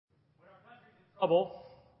trouble,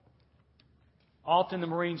 often the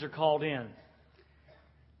Marines are called in.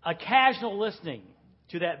 A casual listening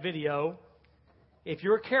to that video, if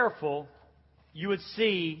you're careful, you would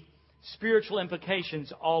see spiritual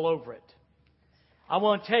implications all over it. I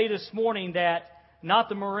want to tell you this morning that not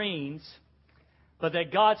the Marines, but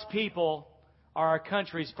that God's people are our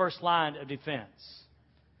country's first line of defense.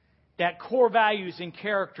 That core values and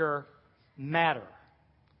character matter.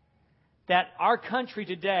 That our country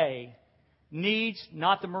today needs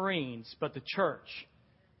not the Marines, but the church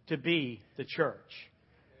to be the church.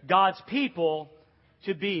 God's people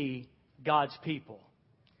to be God's people.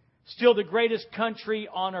 Still the greatest country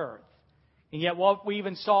on earth. And yet what we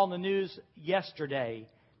even saw in the news yesterday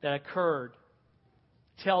that occurred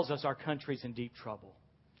tells us our country's in deep trouble.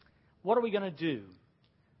 What are we going to do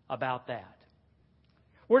about that?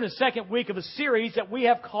 We're in the second week of a series that we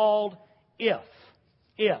have called If.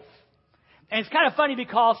 If. And it's kind of funny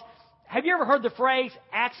because, have you ever heard the phrase,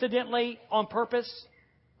 accidentally on purpose?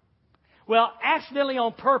 Well, accidentally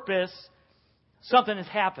on purpose, something has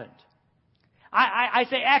happened. I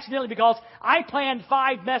say accidentally because I planned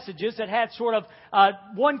 5 messages that had sort of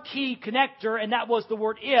one key connector, and that was the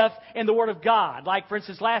word if in the Word of God. Like, for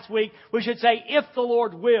instance, last week, we should say, if the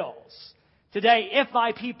Lord wills. Today, if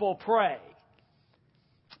my people pray.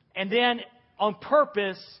 And then, on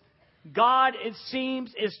purpose, God, it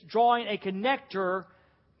seems, is drawing a connector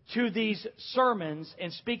to these sermons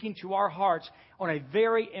and speaking to our hearts on a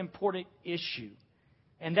very important issue.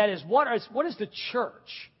 And that is, what is the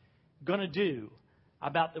church going to do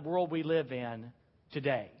about the world we live in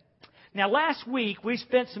today? Now, last week, we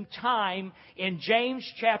spent some time in James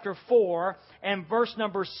chapter 4 and verse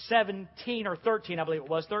number 17 or 13, I believe it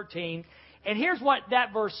was, 13. And here's what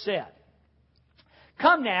that verse said.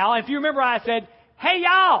 Come now, if you remember, I said, hey,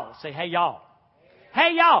 y'all. Say, hey, y'all.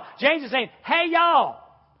 Hey, y'all. James is saying, hey, y'all.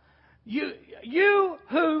 You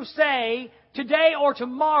who say, today or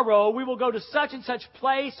tomorrow we will go to such and such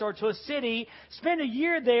place or to a city, spend a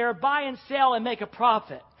year there, buy and sell and make a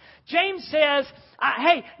profit. James says,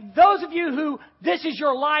 hey, those of you who this is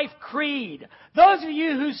your life creed, those of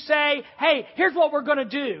you who say, hey, here's what we're going to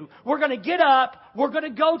do. We're going to get up, we're going to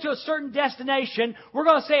go to a certain destination, we're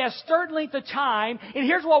going to say a certain length of time, and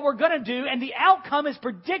here's what we're going to do, and the outcome is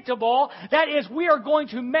predictable. That is, we are going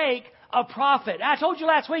to make a profit. I told you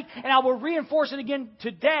last week, and I will reinforce it again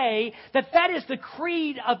today, that is the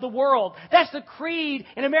creed of the world. That's the creed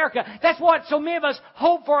in America. That's what so many of us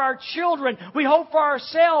hope for our children. We hope for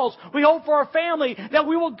ourselves. We hope for our family that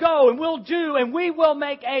we will go and we'll do and we will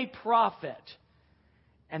make a profit.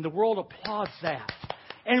 And the world applauds that.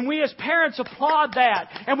 And we as parents applaud that.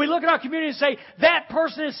 And we look at our community and say, that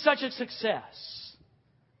person is such a success.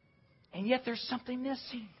 And yet there's something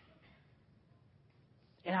missing.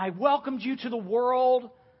 And I welcomed you to the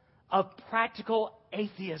world of practical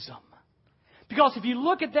atheism. Because if you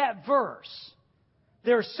look at that verse,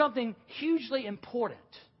 there's something hugely important.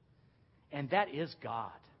 And that is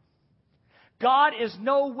God. God is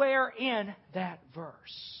nowhere in that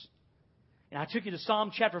verse. And I took you to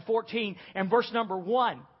Psalm chapter 14 and verse number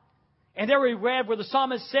 1. And there we read where the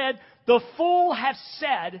psalmist said, the fool hath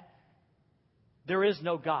said, there is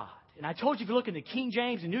no God. And I told you, if you look in the King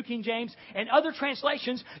James and New King James and other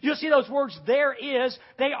translations, you'll see those words, there is,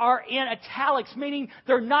 they are in italics, meaning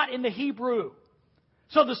they're not in the Hebrew.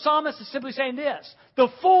 So the psalmist is simply saying this, the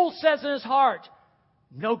fool says in his heart,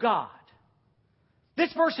 no God.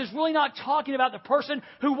 This verse is really not talking about the person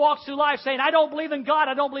who walks through life saying, I don't believe in God,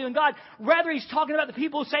 I don't believe in God. Rather, he's talking about the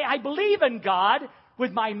people who say, I believe in God.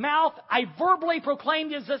 With my mouth, I verbally proclaim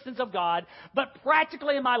the existence of God, but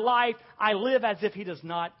practically in my life, I live as if He does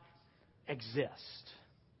not exist.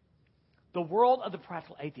 The world of the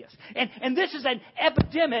practical atheist. And this is an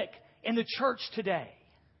epidemic in the church today.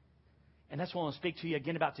 And that's what I want to speak to you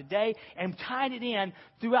again about today and tying it in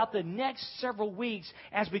throughout the next several weeks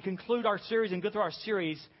as we conclude our series and go through our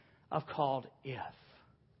series of called If.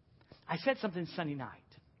 I said something Sunday night.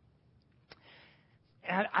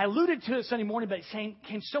 And I alluded to it Sunday morning, but it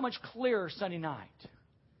came so much clearer Sunday night.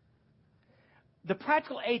 The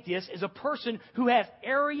practical atheist is a person who has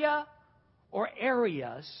area or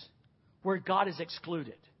areas where God is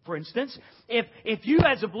excluded. For instance, if you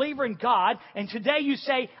as a believer in God, and today you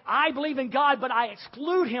say, I believe in God, but I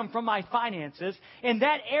exclude Him from my finances, in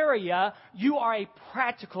that area, you are a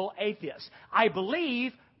practical atheist. I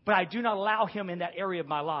believe, but I do not allow Him in that area of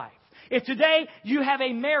my life. If today you have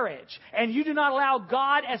a marriage and you do not allow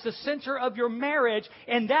God as the center of your marriage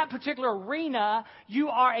in that particular arena, you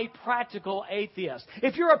are a practical atheist.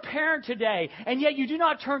 If you're a parent today and yet you do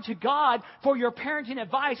not turn to God for your parenting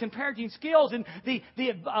advice and parenting skills and the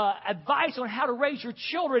advice on how to raise your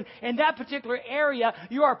children in that particular area,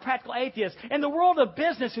 you are a practical atheist. In the world of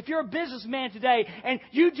business, if you're a businessman today and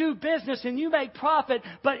you do business and you make profit,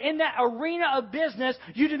 but in that arena of business,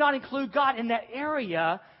 you do not include God in that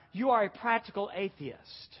area, you are a practical atheist.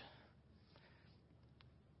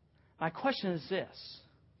 My question is this.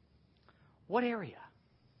 What area?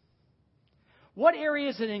 What area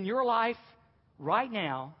is it in your life right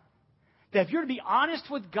now that if you're to be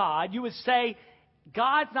honest with God, you would say,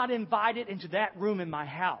 God's not invited into that room in my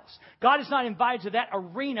house. God is not invited to that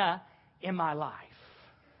arena in my life.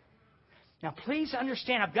 Now, please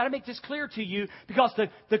understand, I've got to make this clear to you because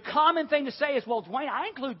the common thing to say is, well, Dwayne, I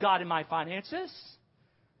include God in my finances.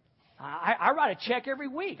 I write a check every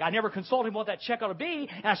week. I never consult him what that check ought to be,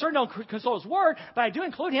 and I certainly don't consult his word, but I do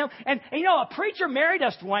include him. And you know, a preacher married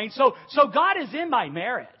us, Dwayne, so God is in my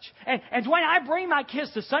marriage. And Dwayne, I bring my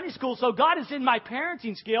kids to Sunday school, so God is in my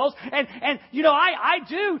parenting skills. And you know, I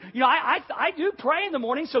do pray in the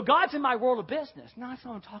morning, so God's in my world of business. No, that's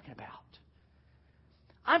not what I'm talking about.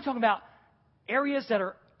 I'm talking about areas that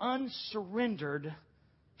are unsurrendered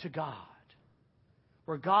to God,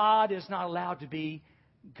 where God is not allowed to be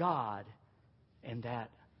God in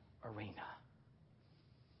that arena.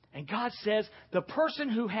 And God says the person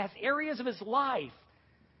who has areas of his life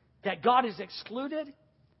that God has excluded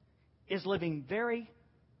is living very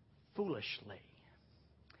foolishly.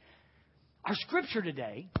 Our scripture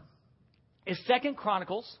today is 2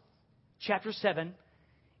 Chronicles chapter 7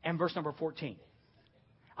 and verse number 14.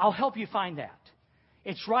 I'll help you find that.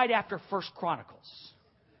 It's right after 1 Chronicles.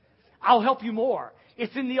 I'll help you more.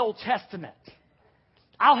 It's in the Old Testament.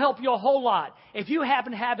 I'll help you a whole lot. If you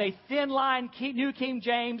happen to have a thin line New King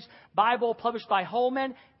James Bible published by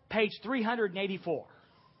Holman, page 384.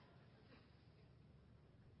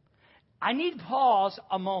 I need to pause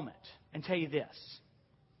a moment and tell you this.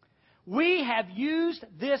 We have used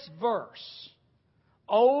this verse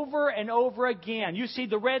over and over again. You see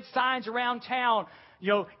the red signs around town. You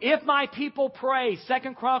know, if my people pray,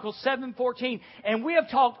 2 Chronicles 7:14. And we have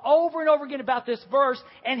talked over and over again about this verse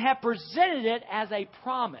and have presented it as a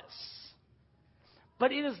promise.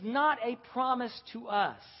 But it is not a promise to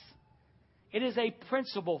us. It is a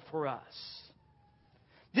principle for us.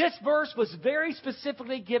 This verse was very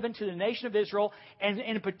specifically given to the nation of Israel, and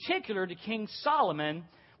in particular to King Solomon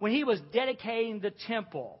when he was dedicating the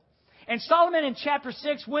temple. And Solomon in chapter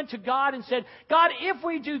 6 went to God and said, God, if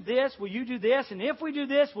we do this, will you do this? And if we do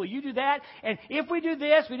this, will you do that? And if we do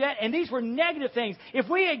this, we do that. And these were negative things. If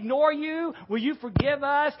we ignore you, will you forgive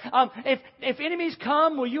us? If enemies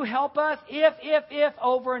come, will you help us? If,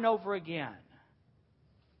 over and over again.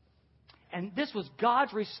 And this was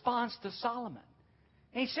God's response to Solomon.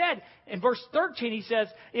 And he said, in verse 13, he says,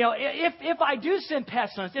 you know, if I do send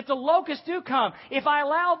pestilence, if the locusts do come, if I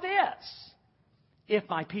allow this, if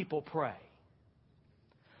my people pray.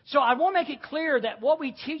 So I want to make it clear that what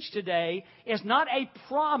we teach today is not a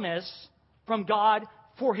promise from God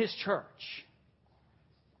for His church.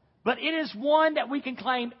 But it is one that we can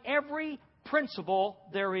claim every principle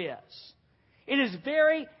there is. It is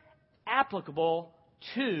very applicable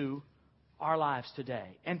to our lives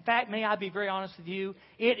today. In fact, may I be very honest with you,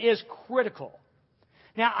 it is critical.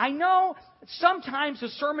 Now, I know sometimes the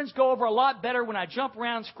sermons go over a lot better when I jump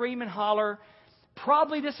around, scream and holler.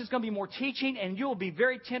 Probably this is going to be more teaching, and you will be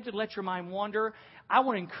very tempted to let your mind wander. I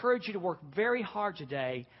want to encourage you to work very hard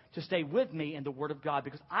today to stay with me in the Word of God,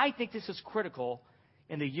 because I think this is critical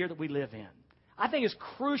in the year that we live in. I think it's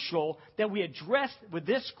crucial that we address with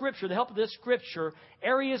this Scripture, the help of this Scripture,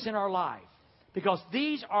 areas in our life. Because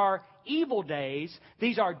these are evil days.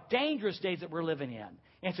 These are dangerous days that we're living in.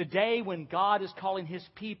 And it's a day when God is calling His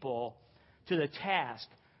people to the task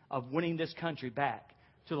of winning this country back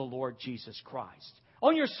to the Lord Jesus Christ.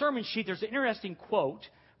 On your sermon sheet, there's an interesting quote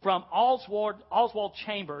from Oswald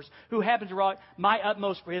Chambers, who happened to write "My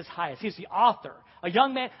Utmost for His Highest." He's the author. A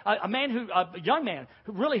young man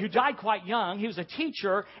who died quite young. He was a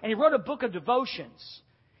teacher, and he wrote a book of devotions.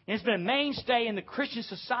 And it's been a mainstay in the Christian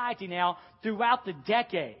society now throughout the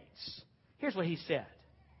decades. Here's what he said.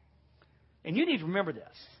 And you need to remember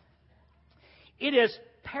this. It is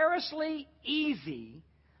perilously easy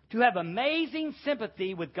to have amazing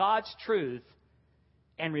sympathy with God's truth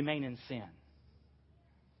and remain in sin.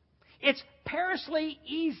 It's perilously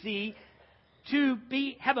easy to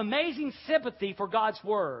have amazing sympathy for God's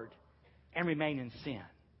Word and remain in sin.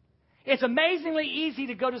 It's amazingly easy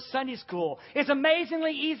to go to Sunday school. It's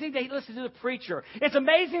amazingly easy to listen to the preacher. It's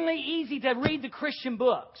amazingly easy to read the Christian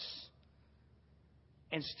books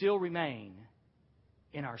and still remain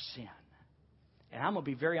in our sin. And I'm going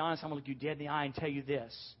to be very honest. I'm going to look you dead in the eye and tell you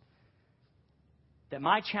this. That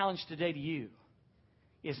my challenge today to you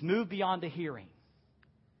is move beyond the hearing.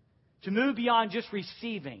 To move beyond just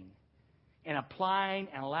receiving and applying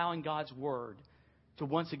and allowing God's Word to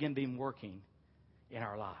once again be working in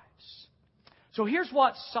our lives. So here's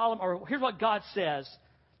what God says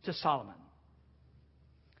to Solomon.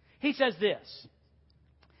 He says this: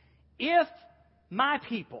 if my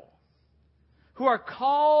people who are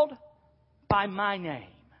called by my name,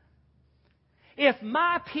 if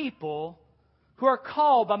my people who are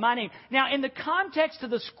called by my name. Now, in the context of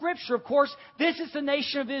the Scripture, of course, this is the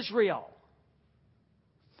nation of Israel.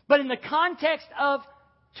 But in the context of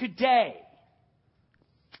today,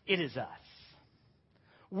 it is us.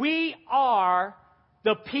 We are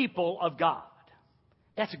the people of God.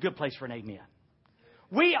 That's a good place for an amen.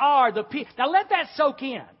 We are the people. Now let that soak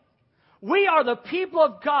in. We are the people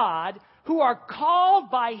of God who are called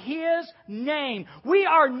by His name. We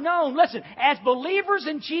are known, listen, as believers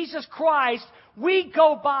in Jesus Christ, we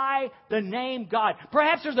go by the name God.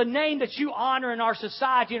 Perhaps there's a name that you honor in our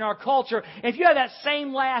society, in our culture. If you have that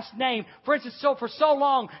same last name, for instance, for so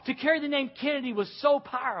long, to carry the name Kennedy was so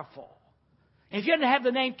powerful. And if you didn't have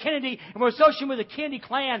the name Kennedy and were associated with the Kennedy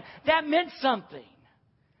clan, that meant something.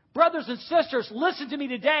 Brothers and sisters, listen to me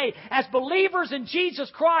today. As believers in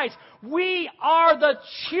Jesus Christ, we are the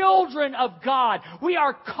children of God. We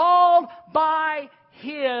are called by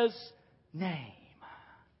His name.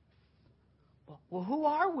 Well, who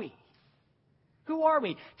are we? Who are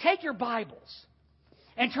we? Take your Bibles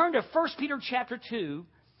and turn to 1 Peter chapter 2,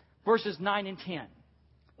 verses 9 and 10.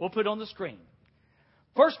 We'll put it on the screen.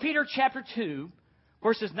 1 Peter chapter 2,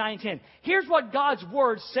 verses 9 and 10. Here's what God's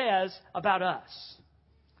Word says about us.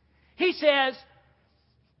 He says,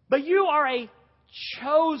 but you are a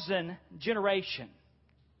chosen generation.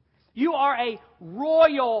 You are a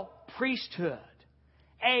royal priesthood,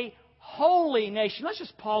 a holy nation. Let's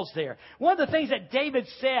just pause there. One of the things that David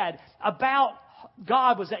said about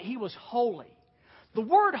God was that He was holy. The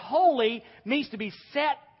word holy means to be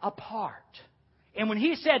set apart. And when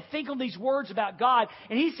he said, think on these words about God,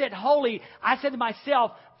 and he said holy, I said to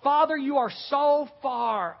myself, Father, you are so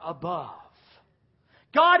far above.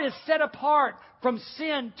 God is set apart from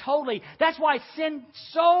sin totally. That's why sin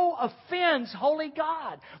so offends holy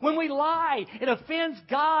God. When we lie, it offends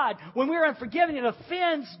God. When we're unforgiving, it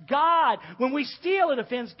offends God. When we steal, it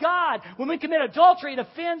offends God. When we commit adultery, it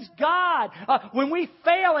offends God. When we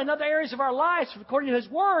fail in other areas of our lives, according to His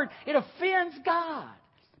Word, it offends God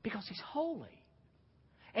because He's holy.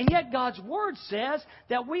 And yet God's Word says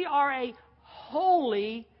that we are a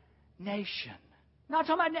holy nation. Not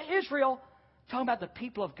talking about Israel, talking about the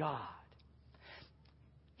people of God.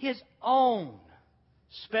 His own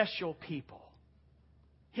special people.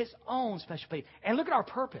 His own special people. And look at our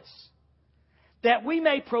purpose. That we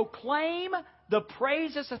may proclaim the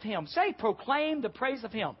praises of Him. Say, proclaim the praise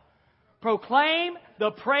of Him. Proclaim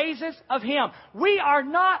the praises of Him. We are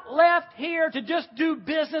not left here to just do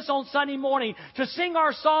business on Sunday morning, to sing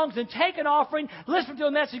our songs and take an offering, listen to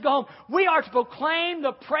a message, go home. We are to proclaim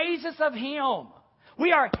the praises of Him.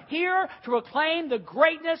 We are here to proclaim the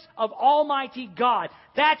greatness of Almighty God.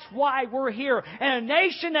 That's why we're here. And a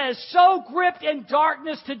nation that is so gripped in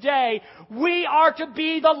darkness today, we are to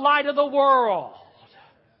be the light of the world.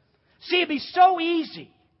 See, it'd be so easy.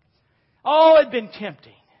 Oh, it'd been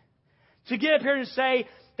tempting to get up here and say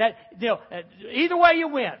that, either way you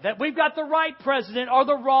went, that we've got the right president or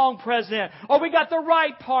the wrong president, or we got the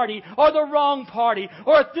right party or the wrong party,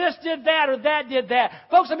 or if this did that or that did that.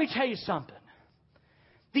 Folks, let me tell you something.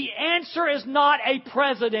 The answer is not a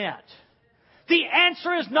president. The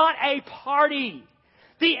answer is not a party.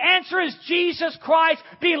 The answer is Jesus Christ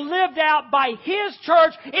being lived out by His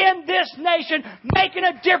church in this nation, making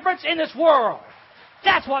a difference in this world.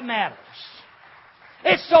 That's what matters.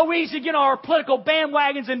 It's so easy to get on our political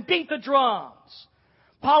bandwagons and beat the drums.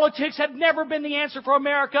 Politics have never been the answer for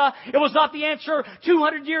America. It was not the answer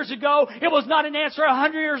 200 years ago. It was not an answer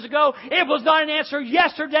 100 years ago. It was not an answer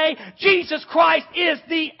yesterday. Jesus Christ is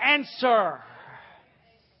the answer.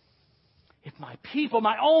 If my people,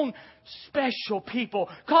 my own special people,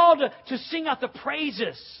 called to sing out the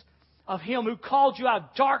praises of Him who called you out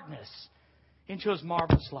of darkness into His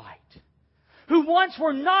marvelous light, who once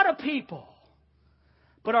were not a people,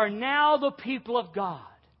 but are now the people of God,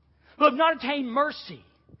 who have not attained mercy,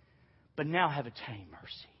 but now have attained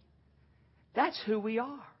mercy. That's who we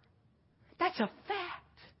are. That's a fact.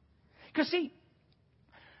 Because see,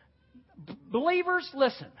 Believers,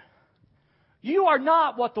 listen. You are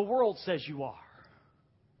not what the world says you are.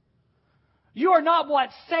 You are not what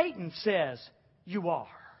Satan says you are.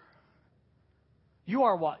 You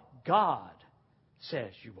are what God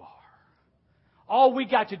says you are. All we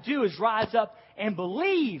got to do is rise up and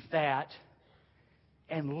believe that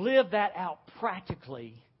and live that out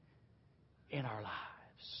practically in our lives.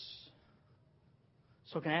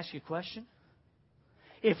 So can I ask you a question?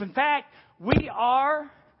 If in fact we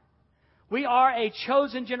are a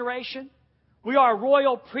chosen generation, we are a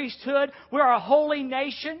royal priesthood, we are a holy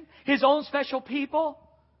nation, His own special people,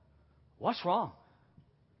 what's wrong?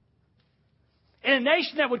 In a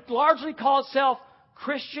nation that would largely call itself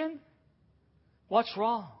Christian, what's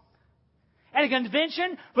wrong? At a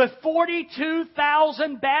convention with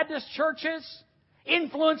 42,000 Baptist churches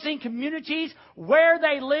influencing communities where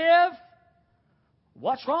they live,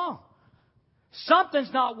 what's wrong?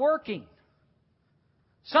 Something's not working.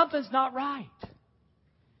 Something's not right.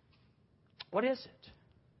 What is it?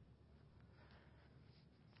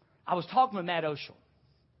 I was talking with Matt Oshel.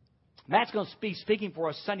 Matt's going to be speaking for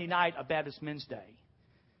us Sunday night of Baptist Men's Day.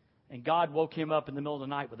 And God woke him up in the middle of the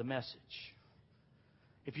night with a message.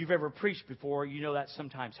 If you've ever preached before, you know that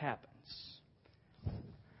sometimes happens.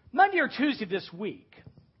 Monday or Tuesday this week,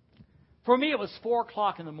 for me it was 4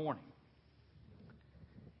 o'clock in the morning.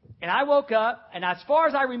 And I woke up, and as far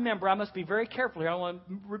as I remember, I must be very careful here. I don't want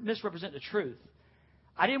to misrepresent the truth.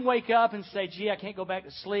 I didn't wake up and say, gee, I can't go back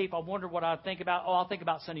to sleep. I wonder what I'll think about. Oh, I'll think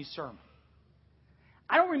about Sunday's sermon.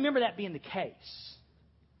 I don't remember that being the case.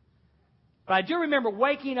 But I do remember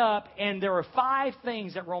waking up, and there were 5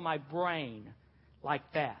 things that were on my brain like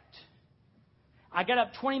that. I got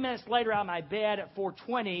up 20 minutes later out of my bed at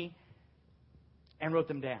 4:20 and wrote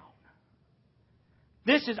them down.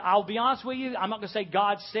 This is, I'll be honest with you, I'm not going to say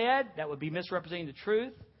God said. That would be misrepresenting the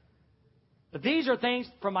truth. But these are things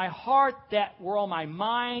from my heart that were on my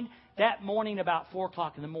mind that morning about 4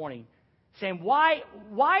 o'clock in the morning. Saying, why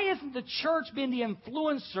isn't the church being the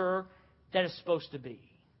influencer that it's supposed to be?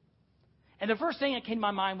 And the first thing that came to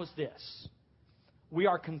my mind was this. We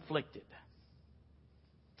are conflicted.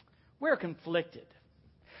 We're conflicted.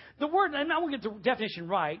 The word, and I'm going to get the definition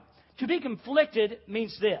right. To be conflicted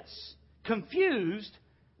means this. Confused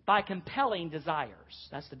by compelling desires.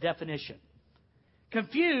 That's the definition.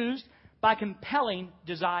 Confused by compelling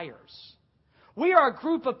desires. We are a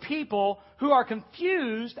group of people who are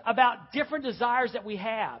confused about different desires that we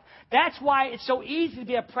have. That's why it's so easy to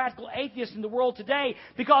be a practical atheist in the world today,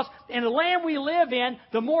 because in the land we live in,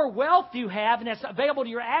 the more wealth you have and that's available to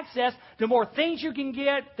your access, the more things you can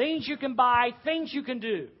get, things you can buy, things you can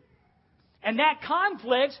do. And that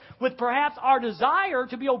conflicts with perhaps our desire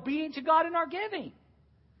to be obedient to God in our giving.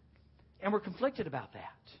 And we're conflicted about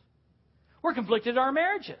that. We're conflicted in our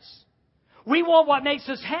marriages. We want what makes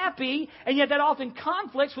us happy, and yet that often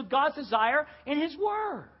conflicts with God's desire in His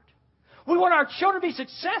Word. We want our children to be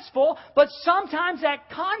successful, but sometimes that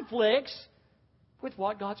conflicts with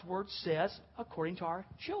what God's Word says according to our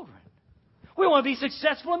children. We want to be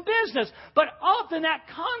successful in business, but often that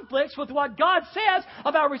conflicts with what God says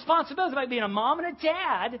about responsibility, about being a mom and a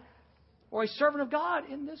dad or a servant of God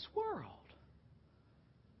in this world.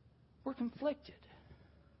 We're conflicted.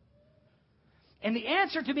 And the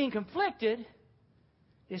answer to being conflicted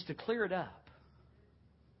is to clear it up.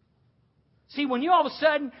 See, when you all of a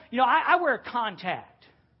sudden, I wear a contact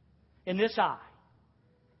in this eye.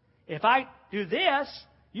 If I do this,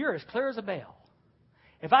 you're as clear as a bell.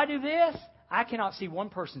 If I do this, I cannot see one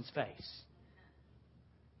person's face.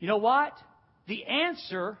 You know what? The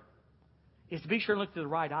answer is to be sure and look to the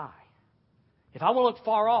right eye. If I want to look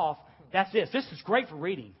far off, that's this. This is great for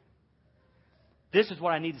reading. This is what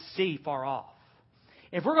I need to see far off.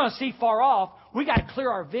 If we're going to see far off, we got to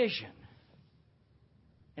clear our vision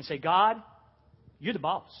and say, God, you're the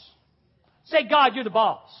boss. Say, God, you're the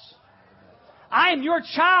boss. I am your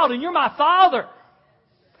child and you're my father.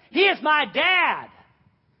 He is my dad.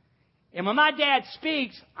 And when my dad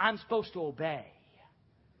speaks, I'm supposed to obey.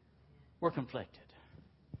 We're conflicted.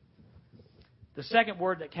 The second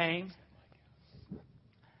word that came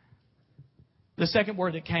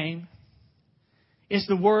is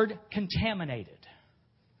the word contaminated.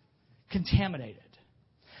 Contaminated.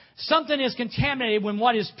 Something is contaminated when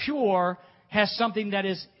what is pure has something that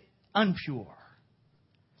is unpure.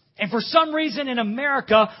 And for some reason in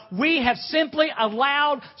America, we have simply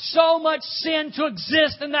allowed so much sin to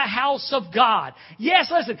exist in the house of God.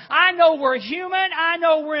 Yes, listen, I know we're human. I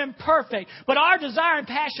know we're imperfect. But our desire and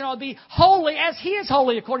passion ought to be holy as He is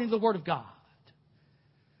holy according to the Word of God.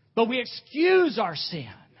 But we excuse our sin.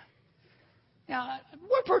 Now,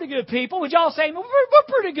 we're pretty good people. Would y'all say, we're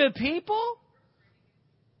pretty good people?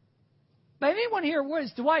 But anyone here, where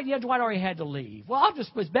is Dwight? Yeah, Dwight already had to leave. Well,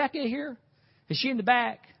 was Becca here? Is she in the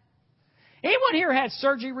back? Anyone here had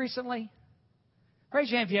surgery recently? Raise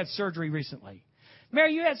your hand if you had surgery recently.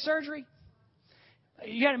 Mary, you had surgery?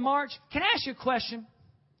 You had it in March? Can I ask you a question?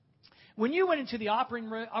 When you went into the operating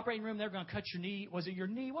room, they were going to cut your knee. Was it your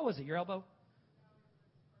knee? What was it, your elbow?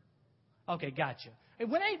 Okay, gotcha. And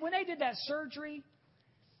when they did that surgery,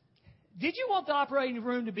 did you want the operating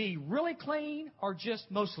room to be really clean or just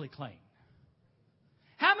mostly clean?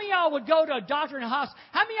 How many of y'all would go to a doctor in a hospital?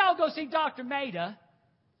 How many of y'all would go see Dr. Maida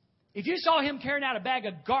if you saw him carrying out a bag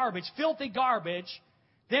of garbage, filthy garbage,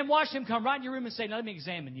 then watch him come right in your room and say, "Now, let me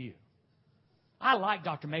examine you"? I like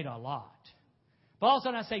Dr. Maida a lot. But all of a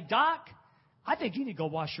sudden I say, "Doc, I think you need to go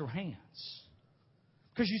wash your hands."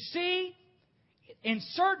 Because you see, in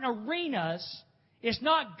certain arenas, it's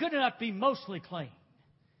not good enough to be mostly clean.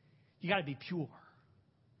 You got to be pure.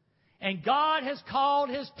 And God has called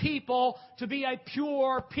His people to be a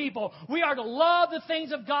pure people. We are to love the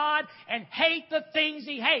things of God and hate the things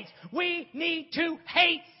He hates. We need to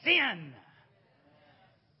hate sin.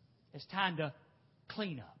 It's time to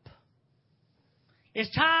clean up. It's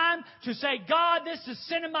time to say, "God, this is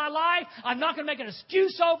sin in my life. I'm not going to make an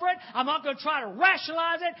excuse over it. I'm not going to try to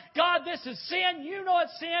rationalize it. God, this is sin. You know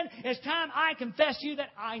it's sin. It's time I confess to you that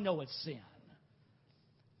I know it's sin."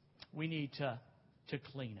 We need to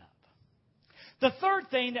clean up. The third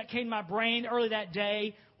thing that came to my brain early that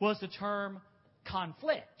day was the term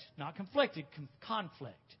conflict. Not conflicted,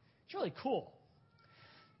 conflict. It's really cool.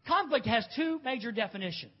 Conflict has two major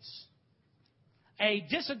definitions. A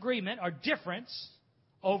disagreement or difference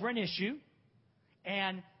over an issue,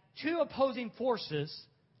 and two opposing forces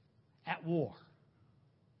at war.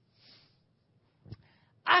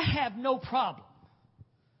 I have no problem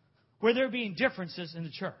with there being differences in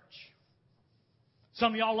the church.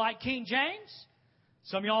 Some of y'all like King James.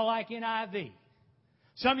 Some of y'all like NIV.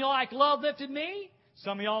 Some of y'all like Love Lifted Me.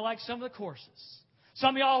 Some of y'all like some of the courses.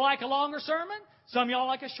 Some of y'all like a longer sermon. Some of y'all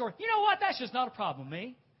like a short. You know what? That's just not a problem with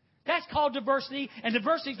me. That's called diversity, and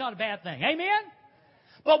diversity is not a bad thing. Amen?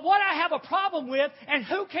 But what I have a problem with, and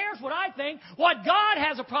who cares what I think, what God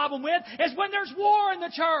has a problem with is when there's war in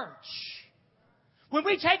the church. When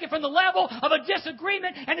we take it from the level of a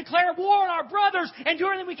disagreement and declare war on our brothers and do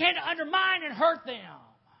everything we can to undermine and hurt them.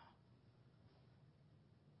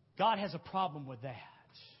 God has a problem with that.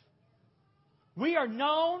 We are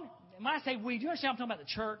known, when I say we, do you understand I'm talking about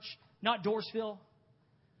the church, not Doorsville?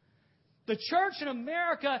 The church in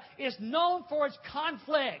America is known for its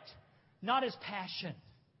conflict, not its passion.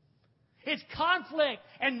 It's conflict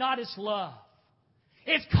and not its love.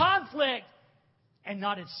 It's conflict and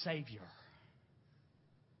not its Savior.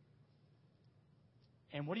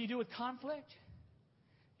 And what do you do with conflict?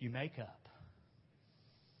 You make up.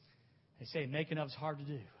 They say making up is hard to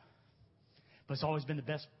do. But it's always been the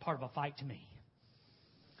best part of a fight to me.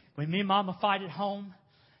 When me and Mama fight at home,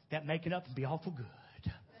 that making up can be awful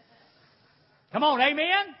good. Come on,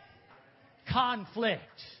 amen? Conflict.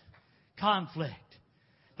 Conflict.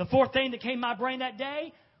 The fourth thing that came to my brain that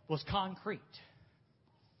day was concrete.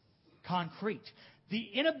 Concrete. The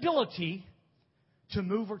inability to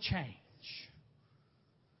move or change.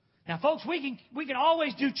 Now, folks, we can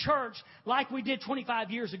always do church like we did 25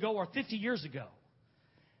 years ago or 50 years ago.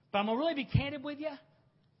 But I'm going to really be candid with you.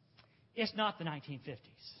 It's not the 1950s.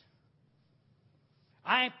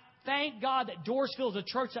 I thank God that Doorsville is a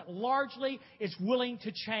church that largely is willing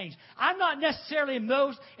to change. I'm not necessarily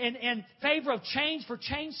in favor of change for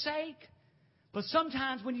change's sake, but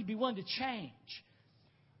sometimes we need to be willing to change.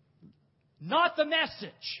 Not the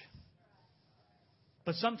message,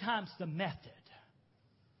 but sometimes the method.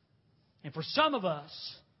 And for some of us,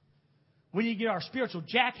 we need to get our spiritual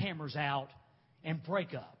jackhammers out and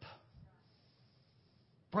break up.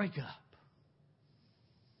 Break up.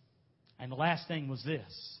 And the last thing was this.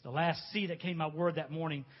 The last C that came my word that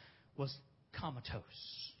morning was comatose.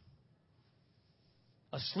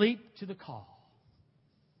 Asleep to the call.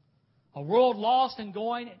 A world lost and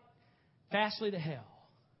going fastly to hell.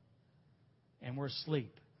 And we're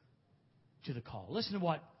asleep to the call. Listen to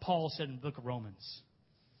what Paul said in the book of Romans.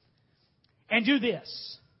 And do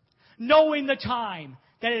this, knowing the time,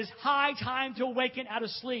 that it is high time to awaken out of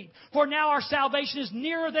sleep. For now our salvation is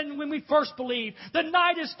nearer than when we first believed. The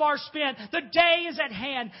night is far spent. The day is at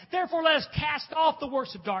hand. Therefore let us cast off the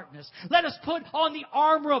works of darkness. Let us put on the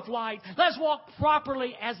armor of light. Let us walk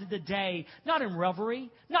properly as in the day. Not in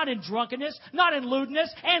revelry, not in drunkenness, not in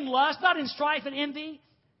lewdness and lust, not in strife and envy.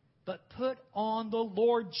 But put on the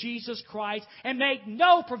Lord Jesus Christ and make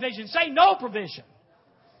no provision. Say no provision.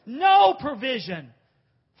 No provision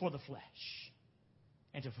for the flesh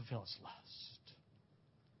and to fulfill its lust.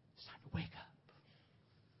 It's time to Wake up.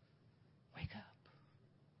 Wake up.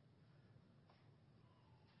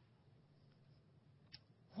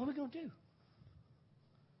 What are we going to do?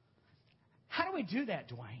 How do we do that,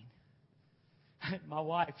 Dwayne? My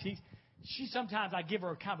wife, she sometimes I give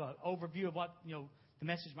her kind of an overview of what, the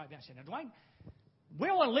message might be. I say, now, Dwayne, we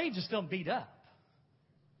don't want to leave just feeling beat up.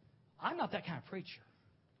 I'm not that kind of preacher.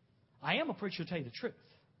 I am a preacher, to tell you the truth.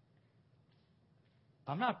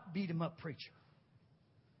 I'm not a beat-em-up preacher.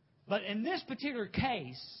 But in this particular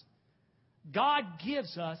case, God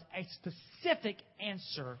gives us a specific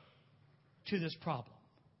answer to this problem.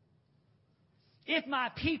 If my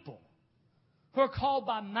people who are called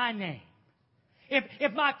by my name,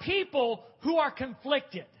 if my people who are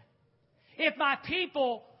conflicted, if my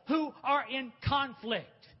people who are in conflict,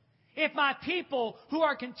 if my people who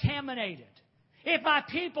are contaminated, if my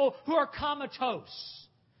people who are comatose,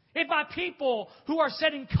 if my people who are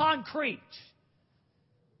set in concrete,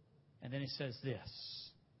 and then it says this,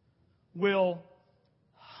 will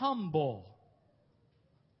humble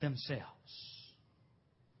themselves.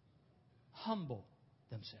 Humble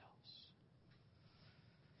themselves.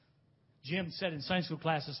 Jim said in Sunday school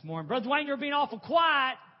class this morning, Brother Dwayne, you're being awful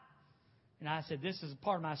quiet. And I said, this is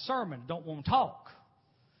part of my sermon. Don't want to talk.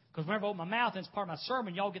 Because whenever I open my mouth and it's part of my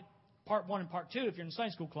sermon, y'all get part 1 and part 2 if you're in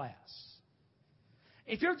Sunday school class.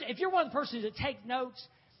 If you're one of the persons that take notes,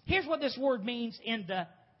 here's what this word means in the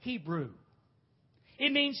Hebrew.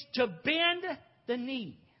 It means to bend the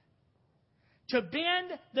knee. To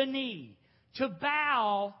bend the knee. To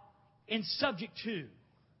bow in subject to.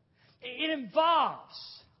 It involves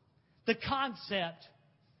the concept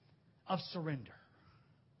of surrender.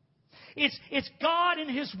 It's God in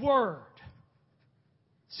His Word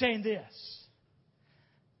saying this.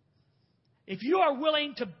 If you are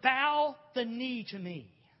willing to bow the knee to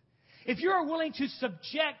me, if you are willing to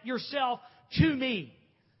subject yourself to me,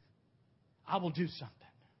 I will do something.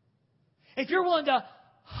 If you're willing to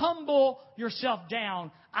humble yourself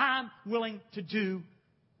down, I'm willing to do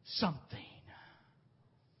something.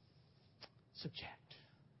 Subject.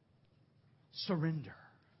 Surrender.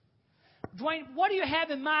 Dwayne, what do you have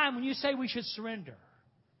in mind when you say we should surrender?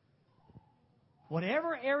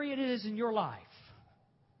 Whatever area it is in your life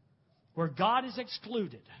where God is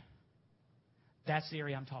excluded, that's the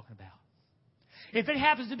area I'm talking about. If it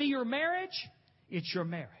happens to be your marriage, it's your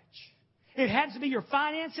marriage. If it happens to be your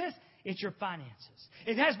finances, it's your finances.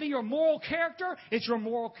 If it has to be your moral character, it's your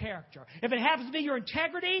moral character. If it happens to be your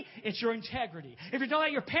integrity, it's your integrity. If you're talking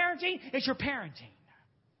about your parenting, it's your parenting.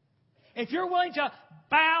 If you're willing to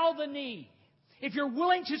bow the knee, if you're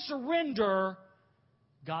willing to surrender,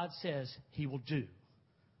 God says He will do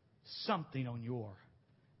something on your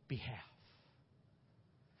behalf.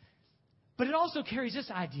 But it also carries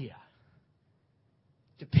this idea.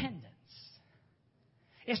 Dependence.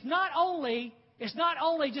 It's not only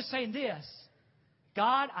just saying this,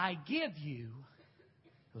 God, I give you,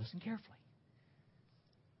 listen carefully.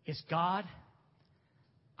 It's God,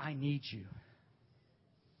 I need you.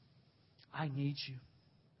 I need you.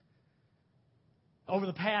 Over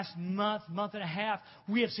the past month and a half,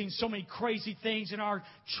 we have seen so many crazy things in our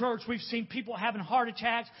church. We've seen people having heart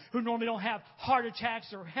attacks who normally don't have heart attacks.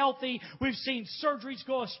 They're healthy. We've seen surgeries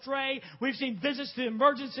go astray. We've seen visits to the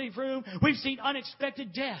emergency room. We've seen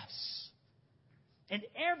unexpected deaths. In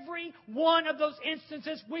every one of those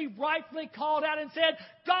instances, we rightfully called out and said,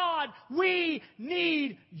 God, we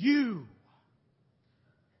need you.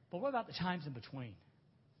 But what about the times in between?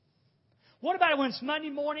 What about when it's Monday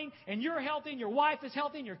morning and you're healthy and your wife is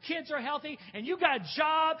healthy and your kids are healthy and you got a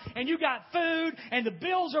job and you got food and the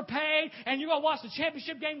bills are paid and you're going to watch the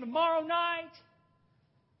championship game tomorrow night?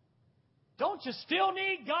 Don't you still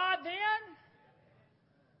need God then?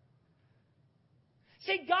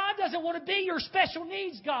 See, God doesn't want to be your special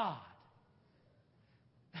needs God.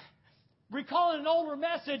 Recalling an older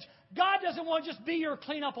message, God doesn't want to just be your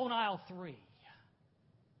cleanup on aisle 3.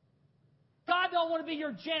 God don't want to be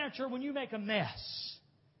your janitor when you make a mess.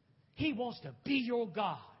 He wants to be your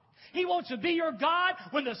God. He wants to be your God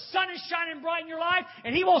when the sun is shining bright in your life,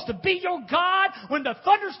 and He wants to be your God when the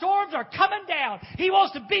thunderstorms are coming down. He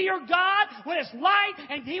wants to be your God when it's light,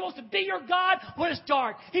 and He wants to be your God when it's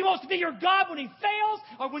dark. He wants to be your God when He fails,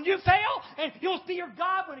 or when you fail, and He wants to be your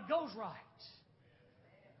God when it goes right.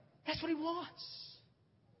 That's what He wants.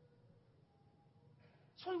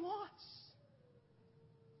 That's what He wants.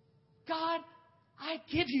 God, I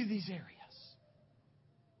give you these areas.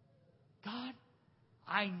 God,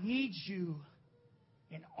 I need you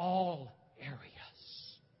in all areas.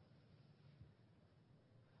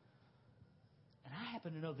 And I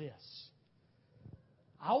happen to know this.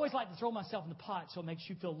 I always like to throw myself in the pot so it makes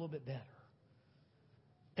you feel a little bit better.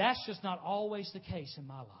 that's just not always the case in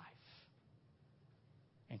my life.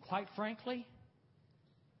 And quite frankly,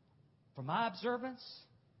 from my observance,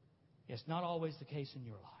 it's not always the case in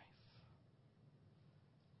your life.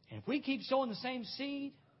 And if we keep sowing the same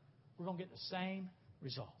seed, we're going to get the same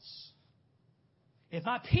results. If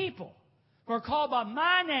my people who are called by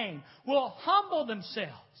my name will humble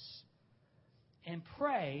themselves and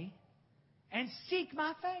pray and seek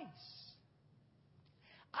my face.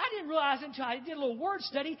 I didn't realize until I did a little word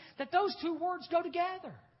study that those two words go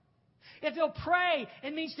together. If they'll pray,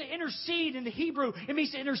 it means to intercede in the Hebrew. It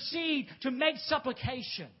means to intercede, to make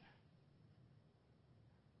supplication.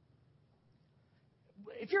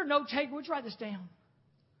 If you're a note taker, would you write this down?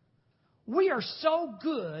 We are so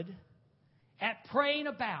good at praying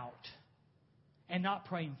about and not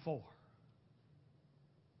praying for.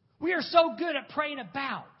 We are so good at praying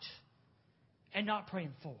about and not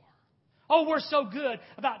praying for. Oh, we're so good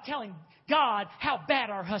about telling God how bad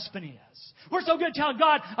our husband is. We're so good at telling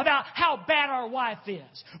God about how bad our wife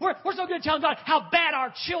is. We're so good at telling God how bad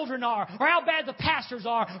our children are, or how bad the pastors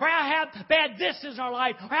are, or how bad this is in our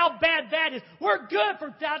life, or how bad that is. We're good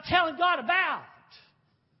for telling God about.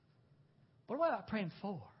 But what about praying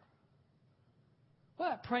for? What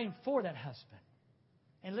about praying for that husband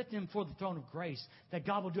and lifting him before the throne of grace that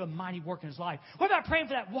God will do a mighty work in his life? What about praying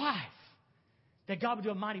for that wife that God will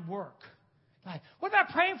do a mighty work? What about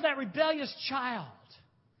praying for that rebellious child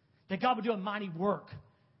that God will do a mighty work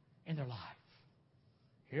in their life?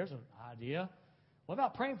 Here's an idea. What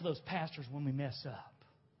about praying for those pastors when we mess up?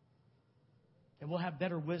 That we'll have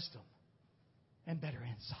better wisdom and better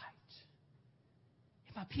insight.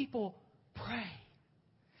 If my people pray,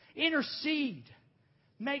 intercede,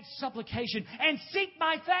 make supplication, and seek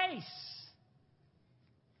my face.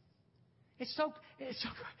 It's so great.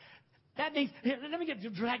 That means, let me get the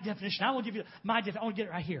direct definition. I won't give you my definition. I want to get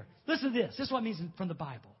it right here. Listen to this. This is what it means from the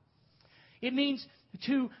Bible. It means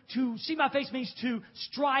to see my face means to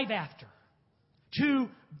strive after, to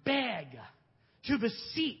beg, to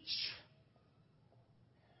beseech.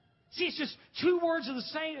 See, it's just two words of the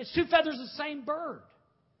same, it's two feathers of the same bird.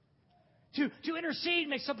 To intercede,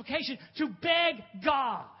 make supplication, to beg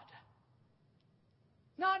God.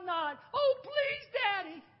 Not, oh, please,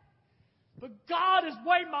 Daddy. But God has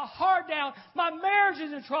weighed my heart down. My marriage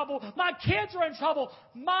is in trouble. My kids are in trouble.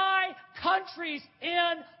 My country's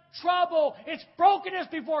in trouble. It's brokenness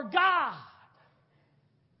before God. I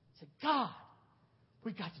said, God,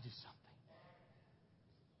 we've got to do something.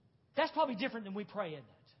 That's probably different than we pray, isn't it?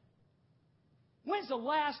 When's the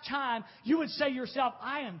last time you would say to yourself,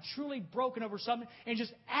 I am truly broken over something, and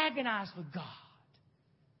just agonize with God?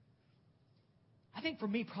 I think for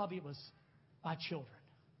me, probably it was my children.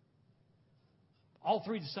 All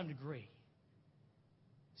three to some degree.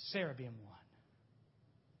 Sarah being one.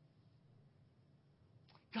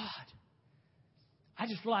 God, I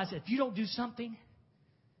just realized that if you don't do something,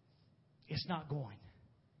 it's not going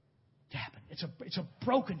to happen. It's a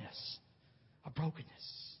brokenness. A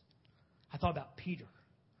brokenness. I thought about Peter.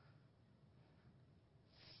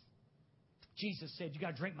 Jesus said, you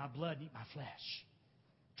got to drink my blood and eat my flesh.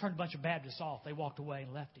 Turned a bunch of Baptists off. They walked away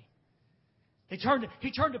and left him. He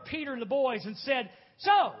turned to Peter and the boys and said,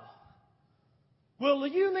 so, will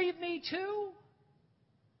you leave me too?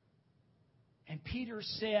 And Peter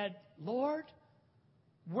said, Lord,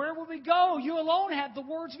 where will we go? You alone have the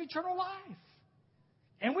words of eternal life.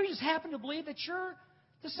 And we just happen to believe that you're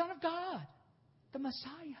the Son of God, the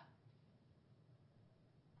Messiah.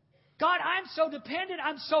 God, I'm so dependent.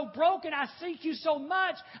 I'm so broken. I seek you so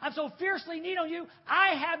much. I'm so fiercely in need on you.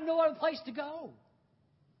 I have no other place to go.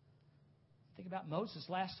 Think about Moses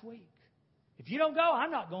last week. If you don't go,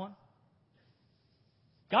 I'm not going.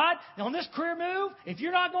 God, on this career move, if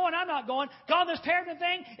you're not going, I'm not going. God, on this parenting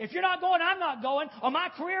thing, if you're not going, I'm not going. On my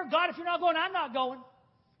career, God, if you're not going, I'm not going.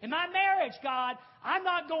 In my marriage, God, I'm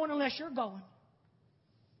not going unless you're going.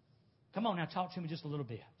 Come on now, talk to me just a little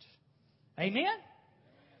bit. Amen?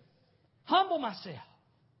 Humble myself.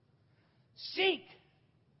 Seek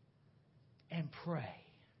and pray.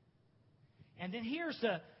 And then here's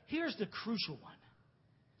the crucial one.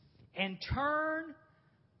 And turn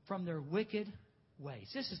from their wicked ways.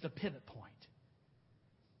 This is the pivot point.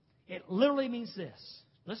 It literally means this.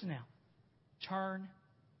 Listen now. Turn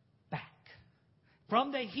back.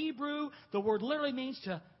 From the Hebrew, the word literally means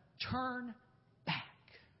to turn back.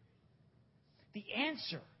 The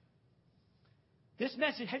answer. This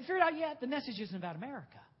message, have you figured out yet? The message isn't about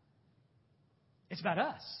America. It's about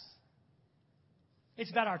us.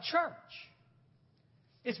 It's about our church.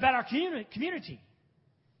 It's about our community.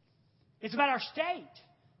 It's about our state.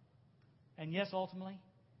 And yes, ultimately,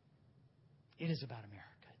 it is about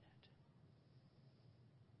America, isn't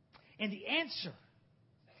And the answer,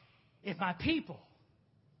 if my people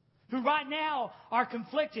who right now are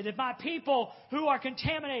conflicted, if my people who are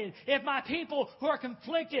contaminated, if my people who are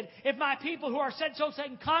conflicted, if my people who are set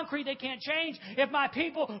in concrete they can't change, if my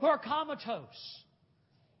people who are comatose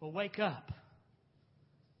will wake up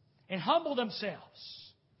and humble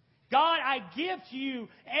themselves. God, I give to you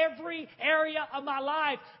every area of my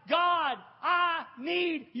life. God, I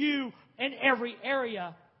need you in every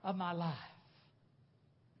area of my life.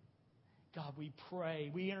 God, we pray,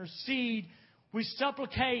 we intercede, we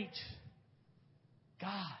supplicate.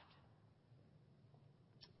 God,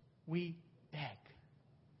 we beg.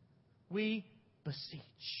 We beseech.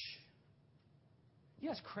 You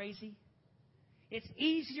know what's crazy? It's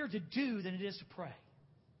easier to do than it is to pray.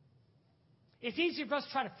 It's easier for us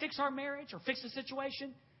to try to fix our marriage or fix the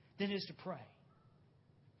situation than it is to pray.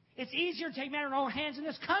 It's easier to take matters in our own hands in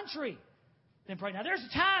this country than pray. Now, there's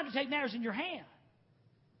a time to take matters in your hand.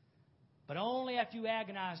 But only after you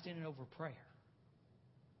agonized in and over prayer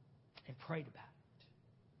and prayed about it.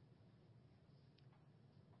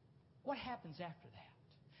 What happens after that?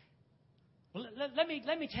 Well, let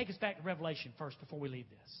me take us back to Revelation first before we leave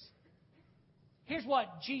this. Here's what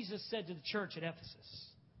Jesus said to the church at Ephesus.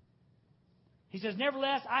 He says,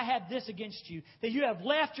 "Nevertheless, I have this against you, that you have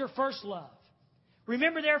left your first love.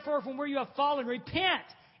 Remember, therefore, from where you have fallen, repent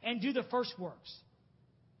and do the first works.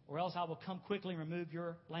 Or else I will come quickly and remove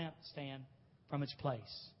your lampstand from its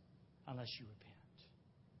place, unless you repent."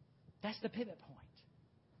 That's the pivot point.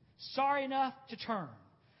 Sorry enough to turn.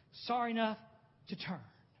 Sorry enough to turn.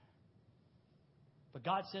 But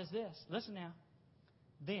God says this. Listen now.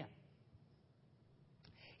 Then.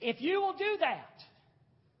 If you will do that,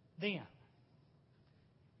 then.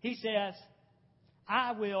 He says,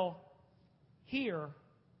 I will hear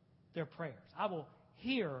their prayers. I will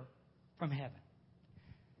hear from heaven.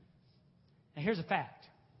 Now here's a fact.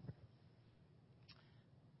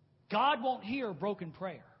 God won't hear broken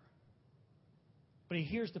prayer, but He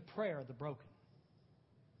hears the prayer of the broken.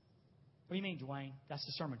 What do you mean, Dwayne? That's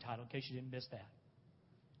the sermon title, in case you didn't miss that.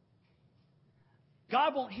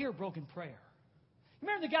 God won't hear broken prayer.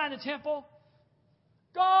 Remember the guy in the temple?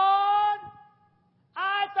 God,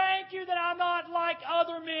 I thank you that I'm not like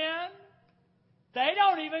other men. They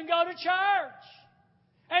don't even go to church.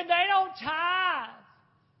 And they don't tithe.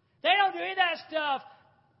 They don't do any of that stuff.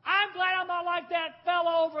 I'm glad I'm not like that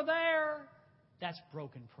fellow over there. That's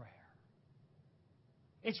broken prayer.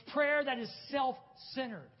 It's prayer that is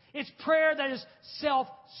self-centered. It's prayer that is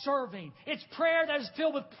self-serving. It's prayer that is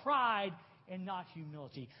filled with pride and not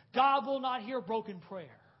humility. God will not hear broken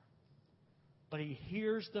prayer, but He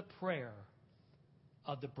hears the prayer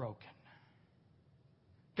of the broken.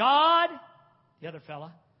 God, the other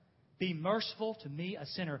fella, be merciful to me, a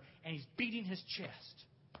sinner. And he's beating his chest.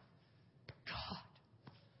 God,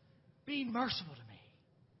 be merciful to me.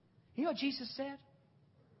 You know what Jesus said?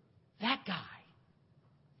 That guy,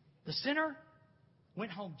 the sinner,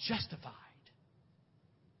 went home justified.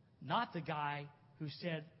 Not the guy who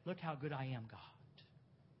said, look how good I am, God.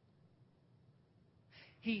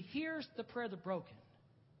 He hears the prayer of the broken,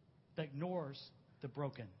 but ignores the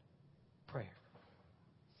broken prayer.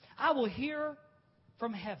 I will hear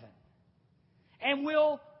from heaven and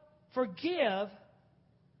will forgive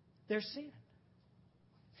their sin.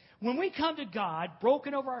 When we come to God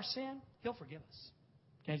broken over our sin, He'll forgive us.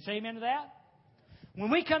 Can you say amen to that?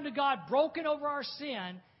 When we come to God broken over our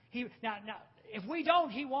sin, now, if we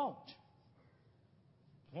don't, He won't.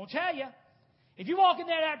 He won't tell you. If you walk in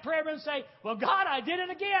there that prayer room and say, well, God, I did it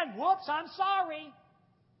again. Whoops, I'm sorry.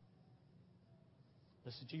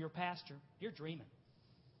 Listen to your pastor. You're dreaming.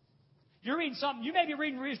 You're reading something. You may be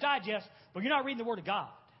reading Reader's Digest, but you're not reading the Word of God.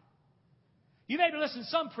 You may be listening to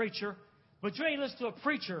some preacher, but you ain't listening to a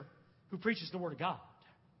preacher who preaches the Word of God.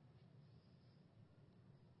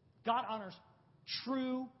 God honors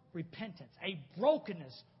true repentance, a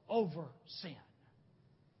brokenness over sin.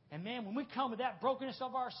 And man, when we come with that brokenness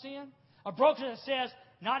of our sin, a brokenness that says,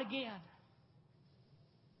 not again.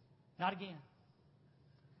 Not again.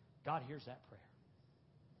 God hears that prayer.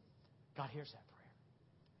 God hears that prayer.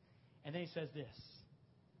 And then He says this,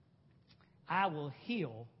 I will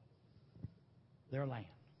heal their land.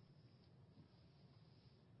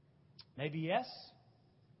 Maybe yes,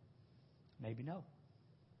 maybe no.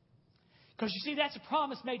 Because you see, that's a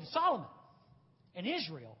promise made to Solomon and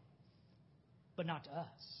Israel, but not to us.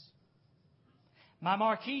 My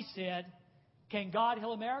marquee said, can God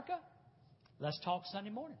heal America? Let's talk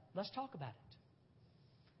Sunday morning. Let's talk about it.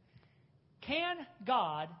 Can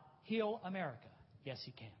God heal America? Yes,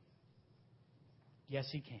 He can. Yes,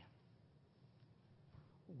 He can.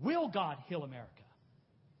 Will God heal America?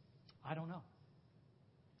 I don't know.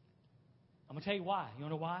 I'm going to tell you why. You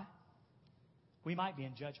want to know why? We might be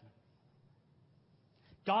in judgment.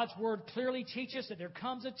 God's Word clearly teaches that there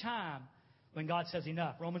comes a time when God says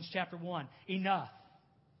enough. Romans chapter 1, enough.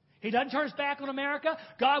 He doesn't turn his back on America.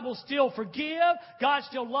 God will still forgive. God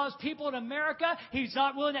still loves people in America. He's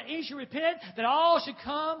not willing that any should repent, that all should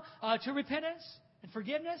come to repentance and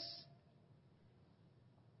forgiveness.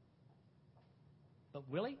 But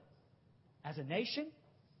will He? As a nation?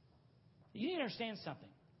 You need to understand something.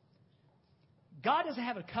 God doesn't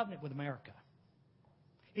have a covenant with America.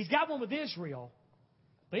 He's got one with Israel,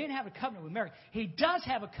 but He didn't have a covenant with America. He does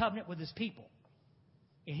have a covenant with His people.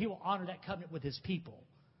 And He will honor that covenant with His people,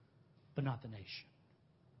 but not the nation.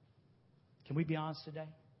 Can we be honest today?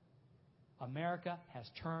 America has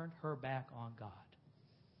turned her back on God.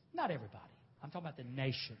 Not everybody. I'm talking about the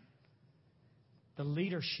nation. The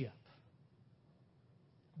leadership.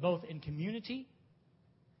 Both in community,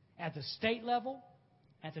 at the state level,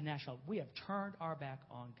 at the national level. We have turned our back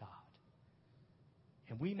on God.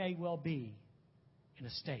 And we may well be in a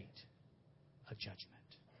state of judgment.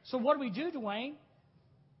 So what do, Dwayne?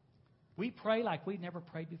 We pray like we've never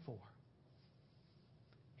prayed before.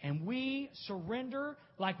 And we surrender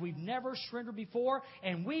like we've never surrendered before.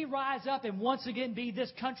 And we rise up and once again be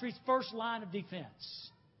this country's first line of defense.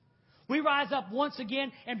 We rise up once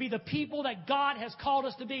again and be the people that God has called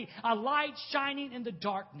us to be. A light shining in the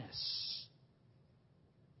darkness.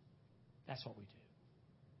 That's what we do.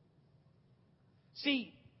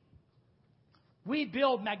 See, we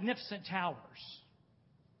build magnificent towers.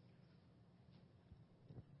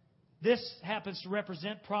 This happens to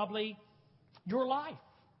represent probably your life.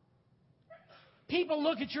 People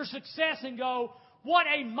look at your success and go, what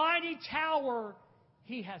a mighty tower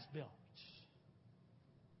he has built.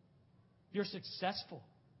 You're successful.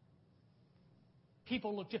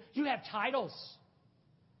 People look at you. You have titles.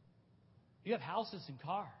 You have houses and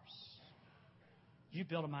cars. You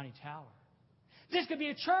built a mighty tower. This could be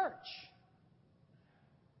a church.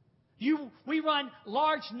 We run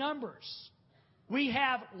large numbers. We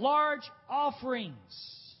have large offerings.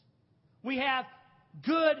 We have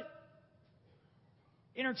good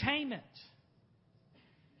entertainment.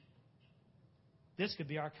 This could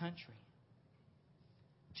be our country.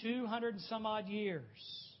 200 and some odd years.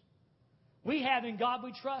 We have In God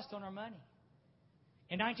We Trust on our money.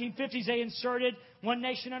 In 1950s, they inserted One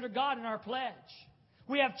Nation Under God in our pledge.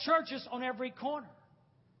 We have churches on every corner.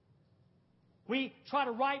 We try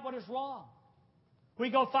to right what is wrong. We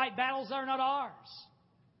go fight battles that are not ours.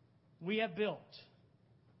 We have built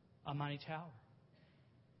a mighty tower.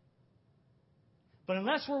 But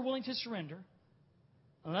unless we're willing to surrender,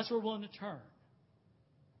 unless we're willing to turn,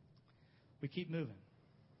 we keep moving.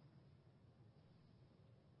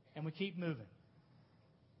 And we keep moving.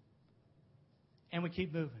 And we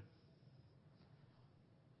keep moving.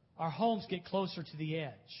 Our homes get closer to the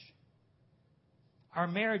edge. Our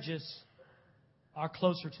marriages are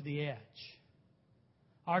closer to the edge.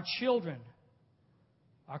 Our children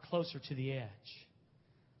are closer to the edge.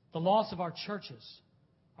 The loss of our churches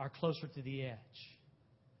are closer to the edge.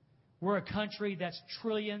 We're a country that's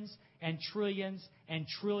trillions and trillions and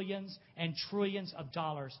trillions and trillions of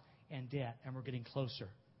dollars in debt, and we're getting closer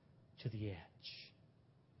to the edge.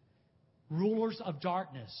 Rulers of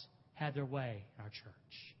darkness had their way in our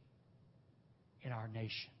church, in our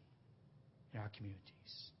nation, in our communities.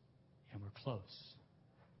 And we're close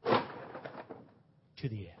to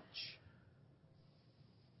the edge.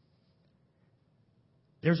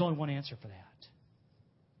 There's only one answer for that,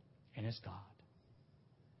 and it's God.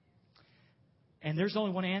 And there's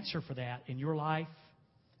only one answer for that in your life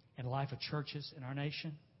and the life of churches in our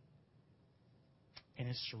nation, and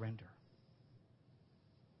it's surrender.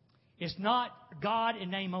 It's not God in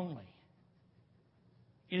name only.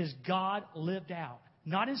 It is God lived out.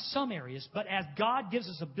 Not in some areas, but as God gives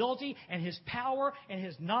us ability and His power and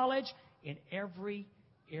His knowledge in every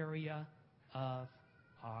area of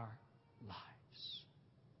our lives.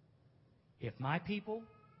 If my people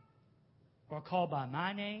who are called by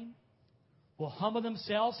my name will humble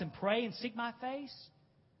themselves and pray and seek my face,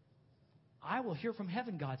 I will hear from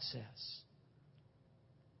heaven, God says.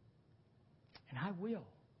 And I will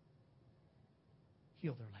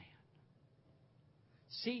heal their land.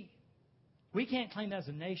 See, we can't claim that as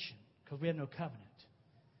a nation because we have no covenant.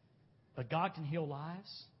 But God can heal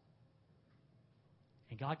lives.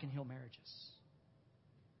 And God can heal marriages.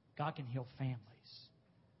 God can heal families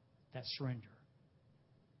that surrender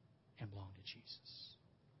and belong to Jesus.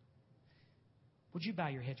 Would you bow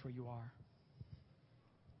your heads where you are?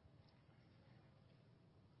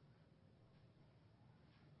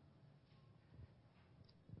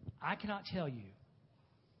 I cannot tell you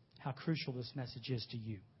how crucial this message is to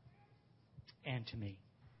you. and to me.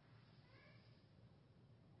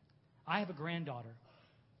 I have a granddaughter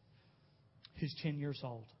who's 10 years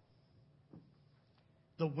old.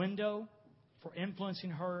 The window for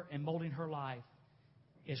influencing her and molding her life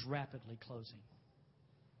is rapidly closing.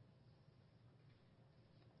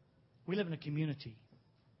 We live in a community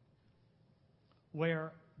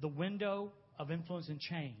where the window of influence and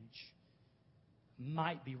change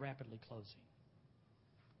might be rapidly closing.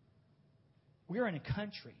 We're in a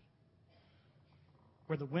country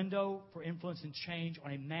where the window for influence and change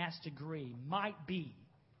on a mass degree might be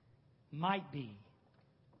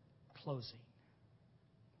closing.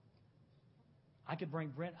 I could bring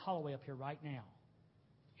Brent Holloway up here right now,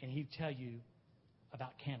 and he'd tell you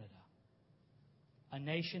about Canada, a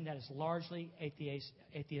nation that is largely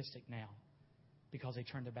atheistic now because they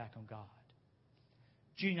turned their back on God.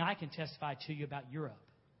 Judy and I can testify to you about Europe,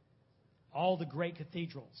 all the great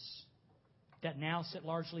cathedrals that now sit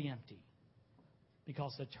largely empty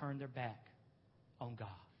because they turned their back on God.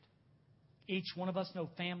 Each one of us know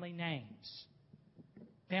family names,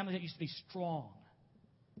 families that used to be strong,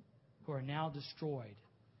 who are now destroyed,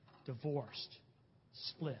 divorced,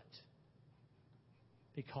 split,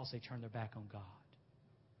 because they turned their back on God.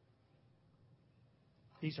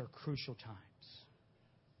 These are crucial times.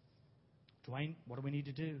 Dwayne, what do we need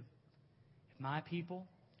to do? If my people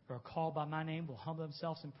who are called by my name will humble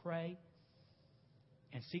themselves and pray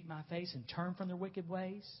and seek my face and turn from their wicked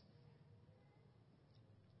ways,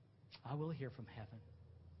 I will hear from heaven.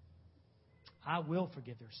 I will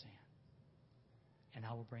forgive their sin. And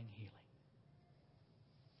I will bring healing.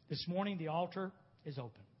 This morning, the altar is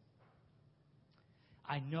open.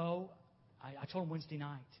 I know, I told him Wednesday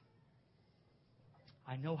night,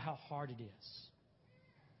 I know how hard it is.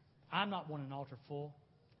 I'm not wanting an altar full.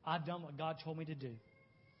 I've done what God told me to do.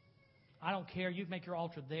 I don't care. You can make your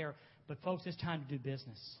altar there. But folks, it's time to do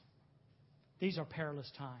business. These are perilous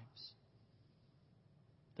times.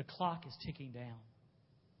 The clock is ticking down.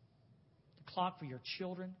 The clock for your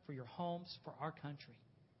children, for your homes, for our country.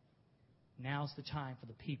 Now's the time for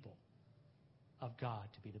the people of God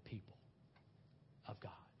to be the people of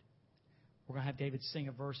God. We're going to have David sing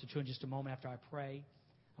a verse or two in just a moment after I pray.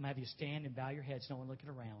 I'm going to have you stand and bow your heads, no one looking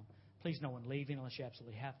around. Please, no one leaving unless you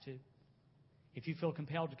absolutely have to. If you feel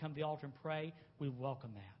compelled to come to the altar and pray, we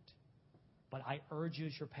welcome that. But I urge you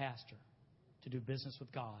as your pastor to do business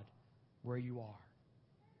with God where you are.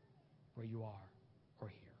 Where you are or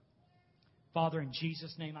here. Father, in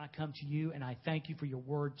Jesus' name I come to you and I thank you for your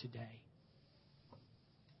word today.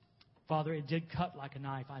 Father, it did cut like a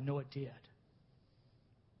knife. I know it did.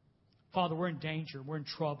 Father, we're in danger. We're in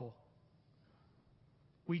trouble.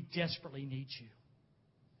 We desperately need you.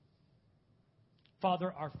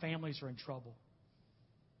 Father, our families are in trouble.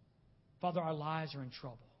 Father, our lives are in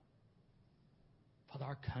trouble. Father,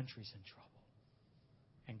 our country's in trouble.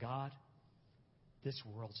 And God, this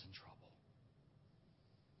world's in trouble.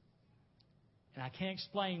 And I can't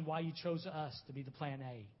explain why you chose us to be the plan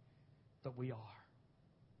A, but we are.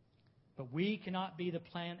 But we cannot be the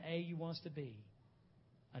plan A you want us to be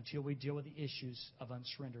until we deal with the issues of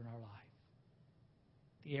unsurrender in our life.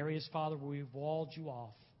 The areas, Father, where we've walled you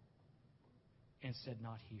off and said,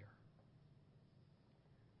 not here.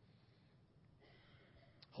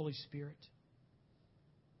 Holy Spirit,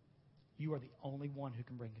 you are the only one who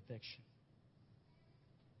can bring conviction.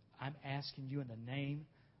 I'm asking you in the name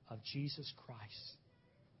of Jesus Christ,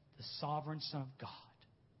 the sovereign Son of God,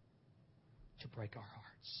 to break our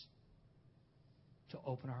hearts, to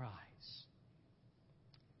open our eyes,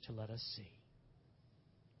 to let us see,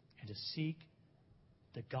 and to seek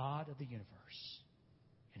the God of the universe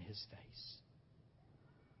in His face.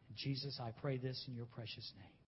 And Jesus, I pray this in your precious name.